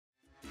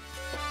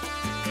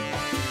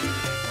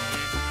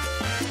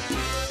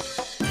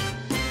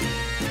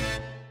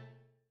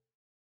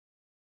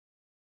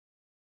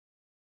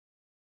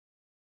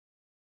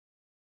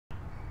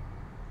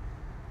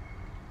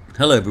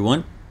Hello,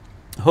 everyone.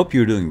 Hope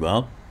you're doing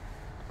well.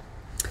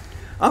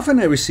 Often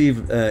I receive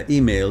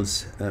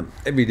emails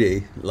every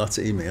day, lots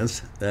of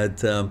emails,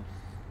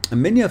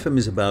 and many of them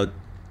is about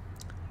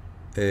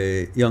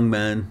a young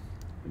man,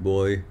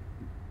 boy,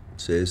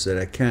 says that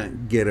I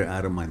can't get her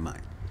out of my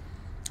mind.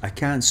 I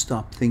can't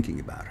stop thinking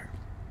about her.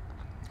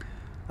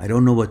 I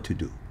don't know what to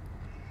do.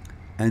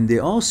 And they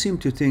all seem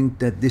to think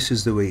that this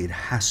is the way it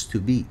has to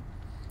be,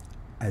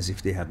 as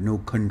if they have no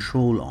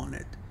control on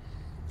it.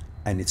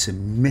 And it's a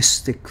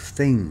mystic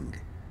thing.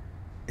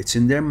 It's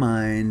in their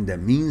mind, that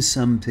means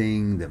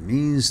something, that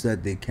means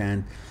that they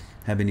can't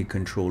have any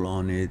control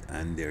on it,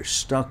 and they're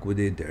stuck with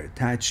it, they're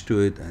attached to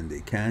it, and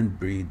they can't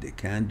breathe, they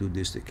can't do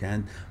this, they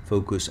can't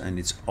focus, and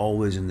it's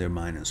always in their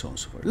mind, and so on and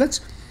so forth.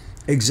 Let's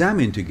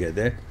examine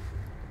together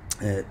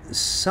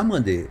some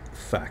of the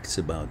facts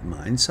about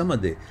mind, some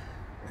of the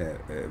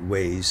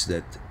ways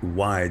that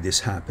why this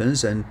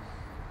happens, and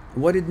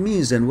what it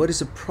means, and what is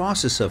the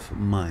process of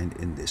mind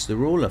in this, the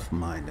role of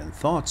mind and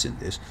thoughts in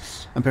this.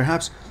 And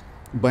perhaps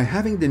by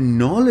having the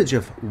knowledge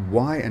of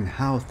why and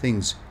how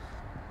things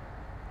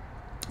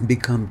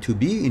become to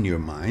be in your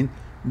mind,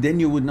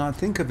 then you would not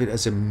think of it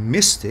as a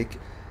mystic,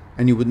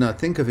 and you would not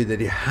think of it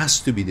that it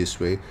has to be this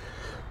way,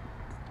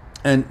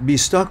 and be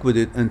stuck with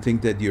it and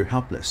think that you're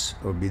helpless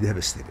or be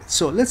devastated.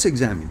 So let's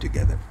examine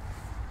together.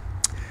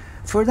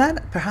 For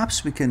that,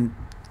 perhaps we can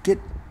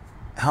get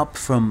help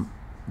from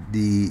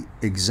the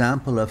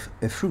example of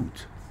a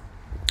fruit.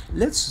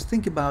 Let's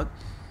think about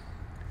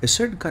a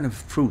certain kind of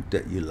fruit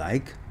that you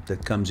like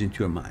that comes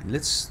into your mind.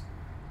 Let's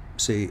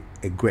say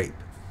a grape.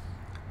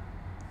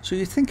 So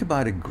you think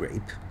about a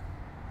grape,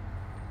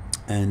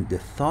 and the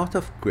thought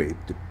of grape,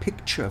 the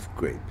picture of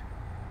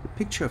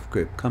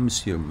grape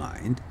comes to your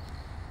mind,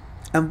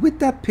 and with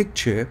that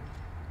picture,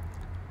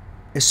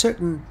 a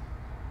certain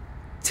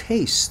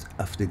taste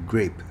of the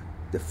grape,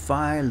 the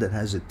file that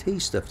has a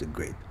taste of the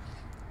grape,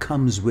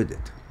 comes with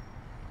it.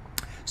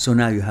 So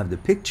now you have the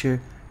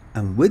picture,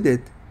 and with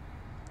it,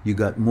 you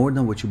got more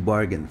than what you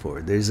bargained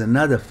for. There's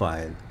another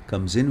file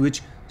comes in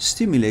which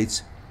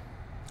stimulates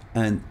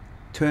and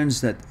turns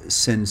that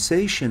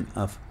sensation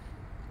of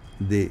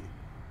the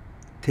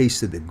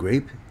taste of the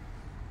grape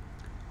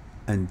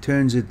and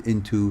turns it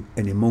into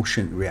an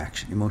emotional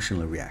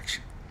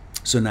reaction.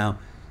 So now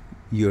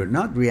you're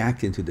not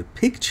reacting to the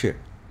picture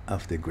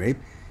of the grape,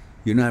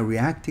 you're now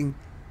reacting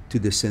to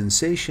the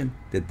sensation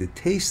that the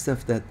taste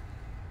of that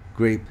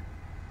grape,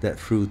 that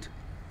fruit,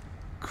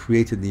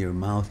 created in your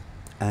mouth,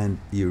 and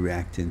you're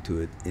reacting to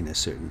it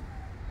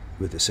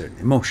with a certain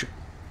emotion.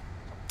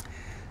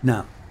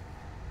 Now,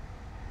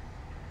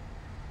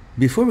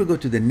 before we go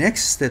to the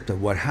next step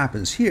of what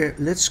happens here,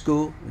 let's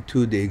go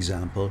to the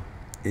example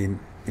in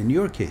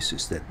your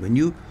cases, that when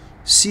you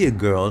see a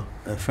girl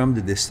from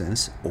the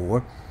distance,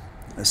 or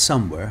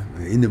somewhere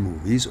in the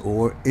movies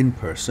or in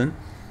person,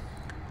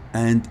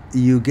 and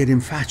you get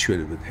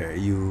infatuated with her,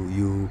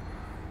 you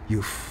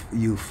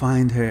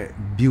find her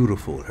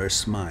beautiful, her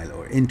smile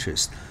or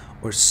interest,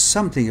 or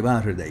something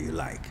about her that you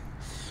like,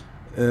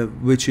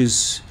 which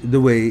is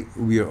the way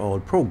we are all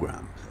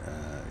programmed.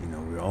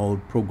 We're all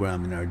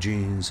programmed in our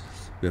genes.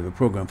 We have a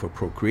program for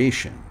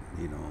procreation.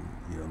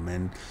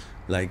 Men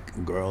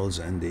like girls,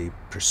 and they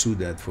pursue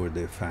that for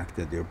the fact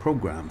that they're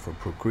programmed for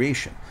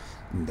procreation.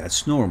 And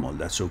that's normal.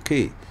 That's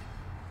okay.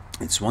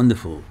 It's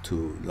wonderful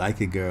to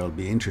like a girl,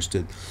 be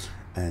interested,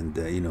 and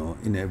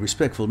in a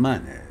respectful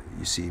manner.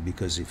 You see,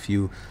 because if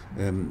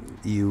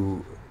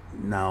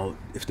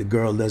if the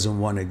girl doesn't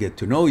want to get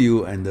to know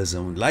you and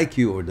doesn't like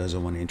you or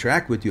doesn't want to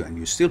interact with you, and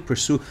you still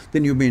pursue,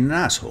 then you're being an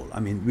asshole. I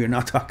mean, we're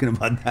not talking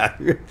about that.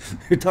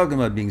 We're talking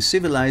about being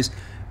civilized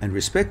and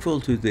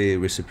respectful to the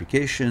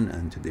reciprocation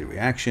and to the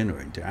reaction or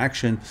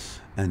interaction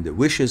and the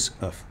wishes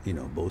of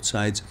both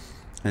sides.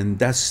 And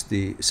that's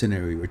the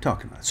scenario we're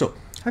talking about. So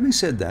having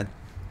said that,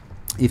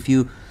 if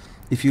you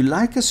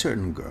like a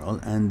certain girl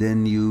and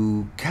then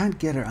you can't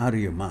get her out of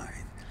your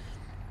mind,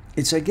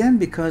 it's again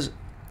because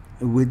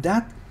with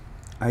that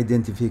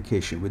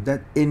identification, with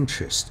that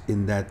interest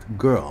in that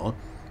girl,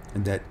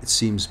 and that it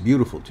seems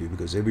beautiful to you,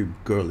 because every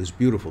girl is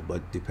beautiful,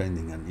 but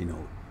depending on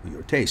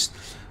your taste.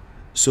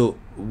 So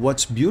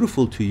what's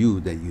beautiful to you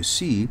that you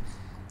see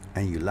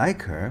and you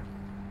like her,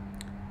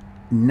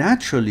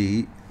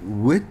 naturally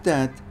with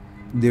that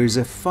there's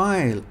a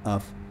file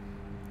of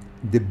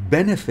the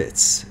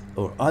benefits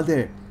or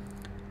other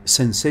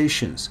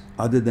sensations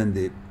other than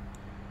the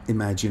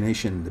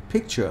imagination, the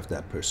picture of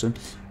that person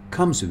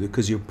comes with it,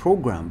 because you're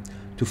programmed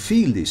to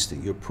feel these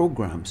things. You're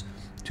programmed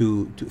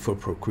for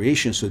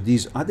procreation. So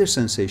these other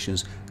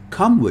sensations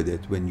come with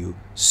it when you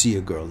see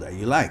a girl that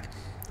you like,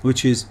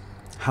 which is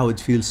how it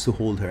feels to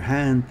hold her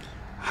hand,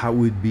 how it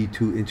would be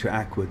to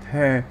interact with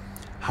her,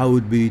 how it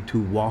would be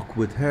to walk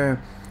with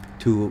her,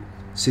 to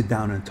sit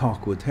down and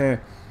talk with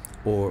her,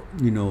 or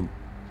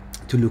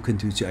to look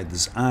into each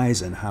other's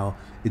eyes, and how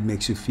it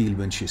makes you feel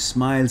when she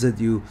smiles at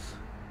you,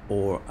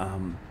 or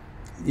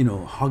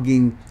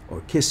hugging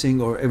or kissing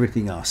or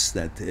everything else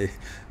that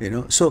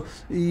so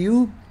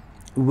you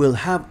will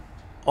have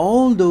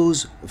all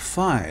those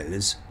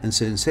files and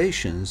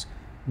sensations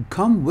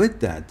come with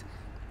that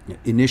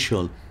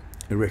initial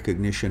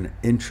recognition,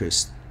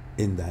 interest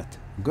in that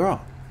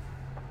girl.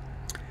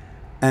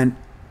 And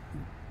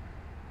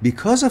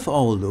because of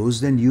all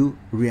those, then you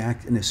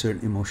react in a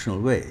certain emotional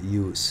way.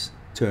 You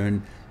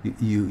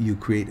you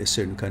create a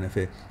certain kind of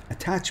a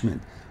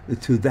attachment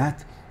to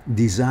that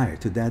desire,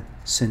 to that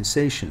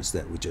sensations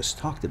that we just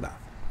talked about.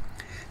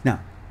 Now,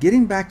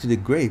 getting back to the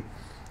grape,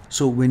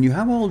 so when you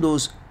have all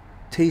those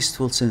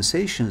tasteful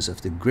sensations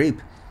of the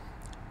grape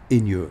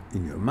in your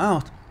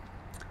mouth,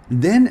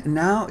 then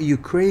now you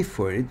crave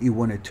for it. You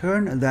want to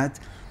turn that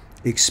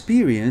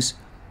experience,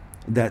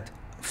 that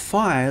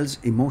files,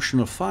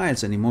 emotional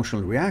files and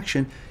emotional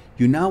reaction,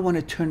 you now want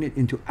to turn it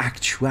into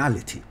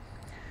actuality,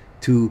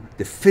 to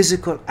the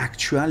physical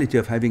actuality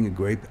of having a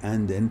grape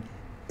and then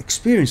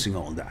experiencing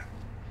all that.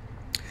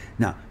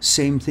 Now,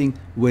 same thing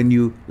when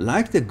you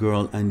like the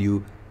girl and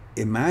you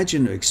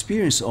imagine or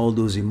experience all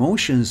those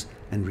emotions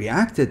and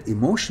reacted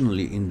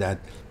emotionally in that,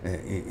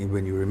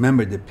 when you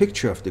remember the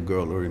picture of the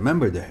girl or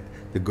remember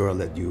the girl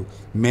that you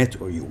met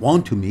or you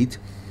want to meet,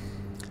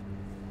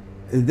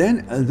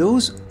 then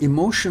those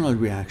emotional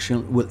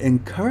reactions will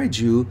encourage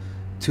you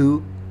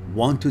to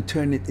want to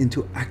turn it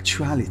into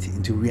actuality,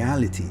 into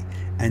reality,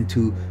 and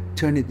to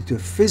turn it into a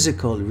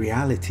physical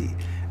reality.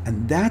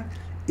 And that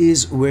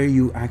is where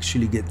you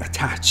actually get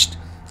attached,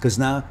 because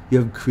now you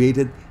have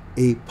created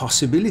a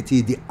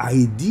possibility, the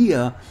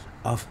idea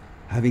of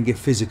having a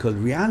physical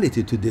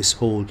reality to this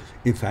whole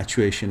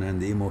infatuation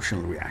and the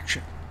emotional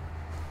reaction.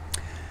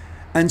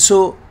 And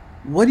so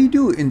what do you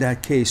do in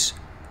that case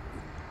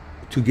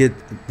to get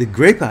the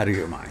grape out of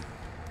your mind?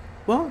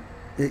 Well,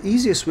 the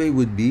easiest way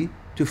would be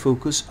to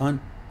focus on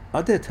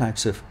other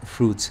types of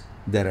fruits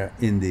that are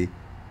in the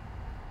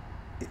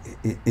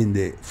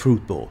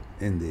fruit bowl,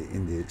 in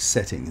the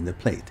setting, in the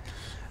plate.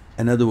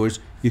 In other words,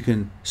 you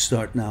can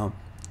start now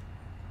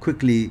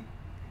quickly,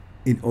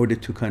 in order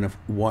to kind of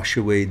wash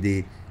away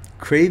the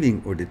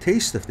craving or the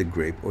taste of the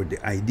grape or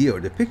the idea or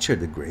the picture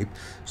of the grape,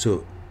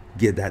 so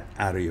get that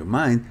out of your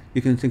mind.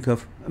 You can think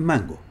of a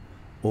mango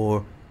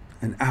or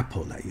an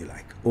apple that you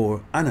like,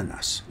 or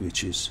ananas,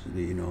 which is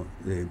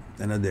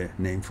another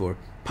name for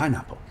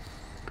pineapple,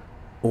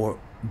 or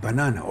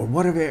banana, or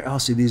whatever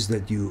else it is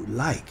that you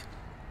like.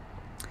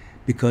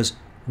 Because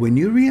when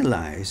you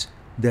realize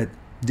that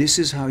this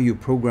is how you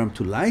program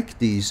to like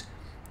these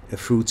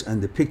fruits,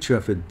 and the picture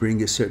of it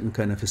bring a certain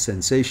kind of a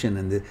sensation,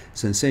 and the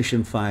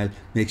sensation file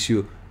makes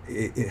you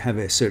have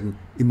a certain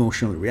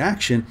emotional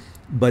reaction,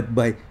 but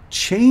by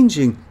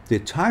changing the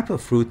type of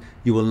fruit,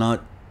 you will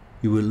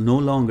no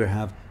longer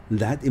have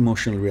that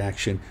emotional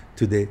reaction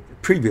to the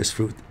previous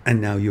fruit,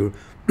 and now you're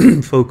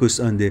focused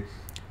on the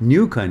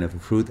new kind of a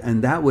fruit,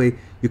 and that way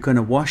you kind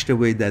of washed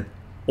away that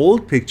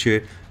old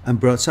picture and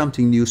brought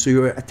something new, so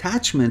your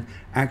attachment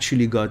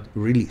actually got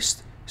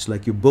released. It's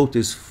like your boat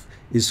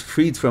is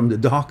freed from the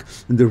dock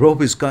and the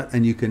rope is cut,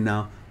 and you can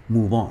now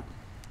move on.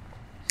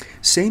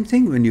 Same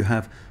thing when you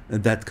have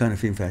that kind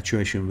of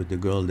infatuation with the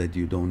girl that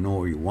you don't know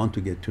or you want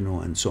to get to know,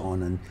 and so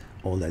on, and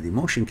all that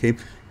emotion came,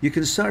 you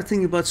can start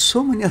thinking about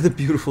so many other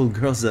beautiful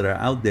girls that are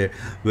out there,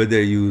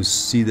 whether you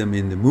see them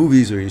in the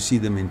movies or you see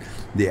them in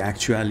the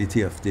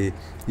actuality of the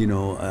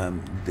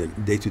the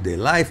day-to-day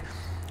life.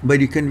 But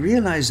you can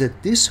realize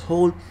that this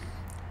whole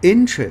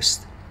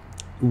interest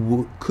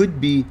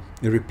could be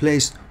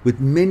replaced with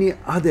many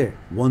other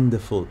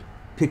wonderful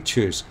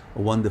pictures,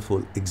 a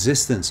wonderful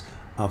existence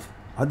of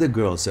other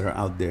girls that are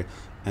out there,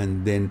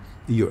 and then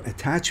your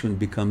attachment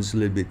becomes a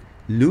little bit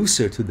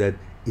looser to that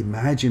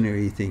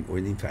imaginary thing or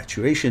the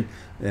infatuation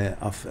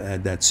of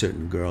that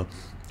certain girl,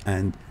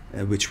 and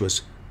which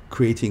was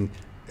creating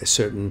a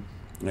certain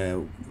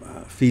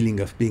feeling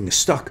of being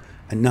stuck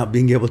and not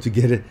being able to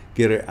get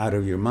her out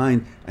of your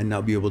mind, and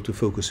not be able to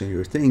focus on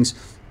your things.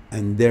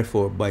 And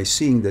therefore, by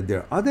seeing that there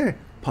are other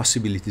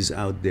possibilities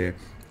out there,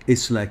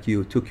 it's like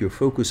you took your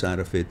focus out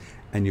of it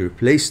and you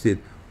replaced it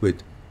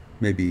with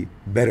maybe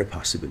better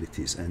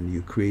possibilities, and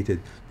you created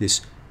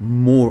this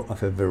more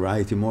of a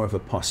variety, more of a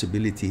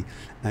possibility.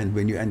 And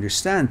when you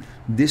understand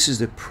this is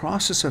the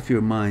process of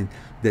your mind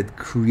that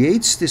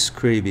creates this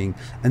craving,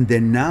 and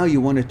then now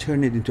you want to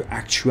turn it into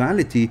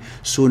actuality,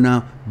 so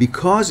now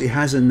because it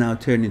hasn't now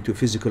turned into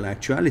physical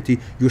actuality,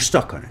 you're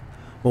stuck on it.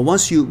 But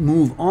once you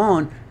move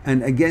on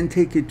and again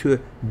take it to a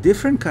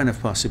different kind of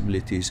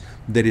possibilities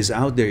that is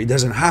out there, it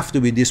doesn't have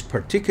to be this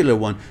particular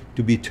one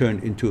to be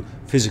turned into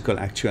physical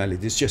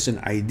actuality. It's just an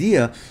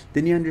idea.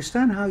 Then you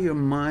understand how your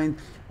mind,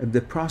 the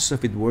process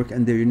of it work,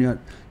 and then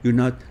you're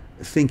not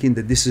thinking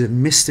that this is a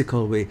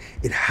mystical way.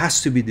 It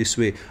has to be this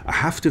way. I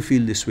have to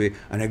feel this way,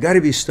 and I got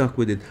to be stuck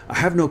with it. I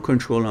have no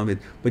control of it.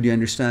 But you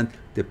understand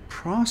the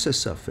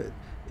process of it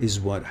is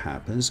what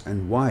happens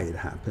and why it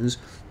happens.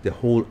 The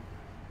whole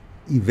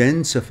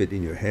events of it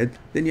in your head,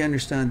 then you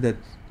understand that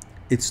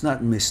it's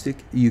not mystic.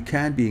 You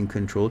can't be in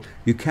control.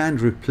 You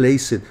can't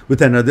replace it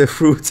with another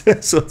fruit,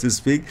 so to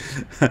speak.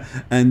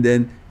 And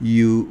then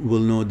you will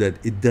know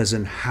that it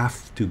doesn't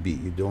have to be.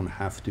 You don't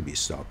have to be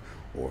stuck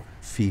or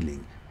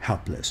feeling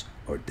helpless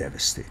or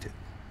devastated.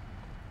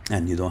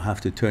 And you don't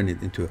have to turn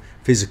it into a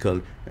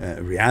physical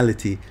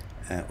reality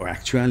or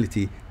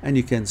actuality, and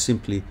you can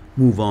simply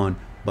move on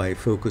by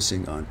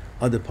focusing on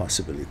other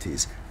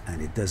possibilities,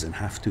 and it doesn't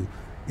have to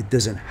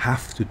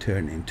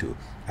turn into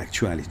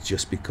actuality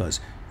just because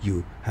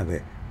you have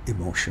an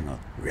emotional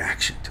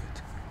reaction to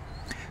it.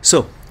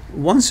 So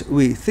once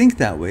we think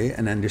that way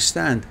and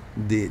understand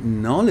the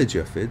knowledge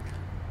of it,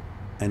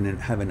 and then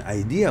have an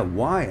idea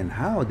why and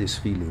how these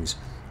feelings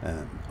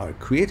are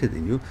created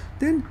in you,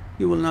 then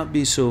you will not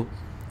be so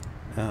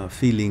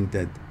feeling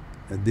that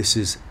this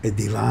is a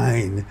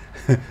divine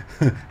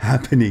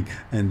happening,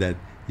 and that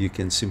you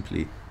can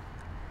simply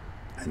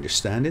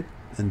understand it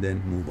and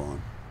then move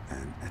on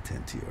and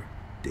attend to your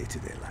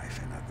day-to-day life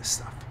and other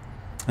stuff,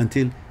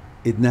 until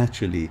it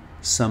naturally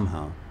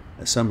somehow,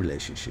 some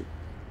relationship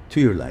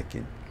to your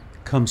liking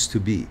comes to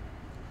be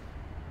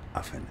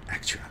of an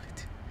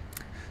actuality.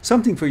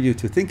 Something for you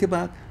to think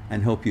about,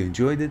 and hope you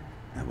enjoyed it,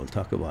 and we'll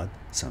talk about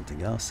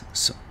something else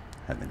soon.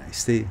 Have a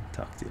nice day.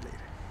 Talk to you later.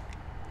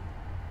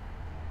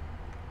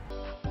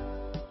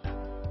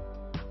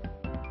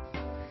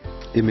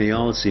 It may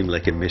all seem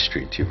like a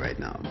mystery to you right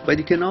now, but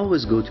you can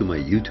always go to my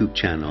YouTube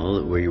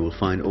channel where you will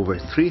find over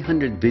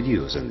 300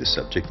 videos on this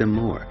subject and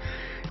more.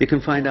 You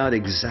can find out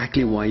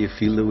exactly why you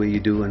feel the way you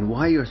do and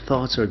why your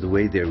thoughts are the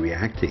way they're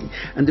reacting,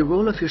 and the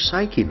role of your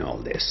psyche in all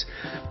this.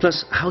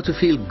 Plus, how to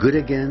feel good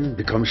again,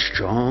 become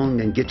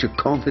strong, and get your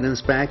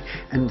confidence back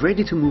and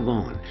ready to move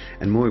on.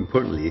 And more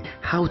importantly,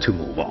 how to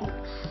move on.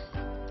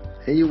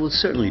 And you will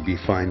certainly be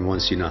fine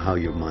once you know how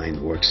your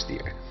mind works,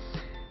 dear.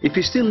 If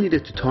you still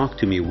needed to talk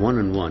to me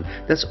one-on-one,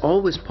 that's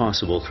always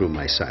possible through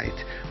my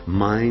site,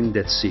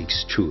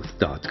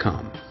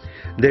 mindthatseekstruth.com.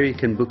 There you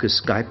can book a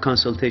Skype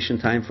consultation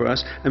time for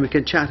us, and we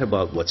can chat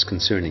about what's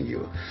concerning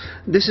you.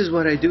 This is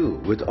what I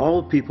do with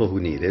all people who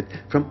need it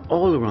from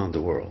all around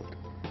the world.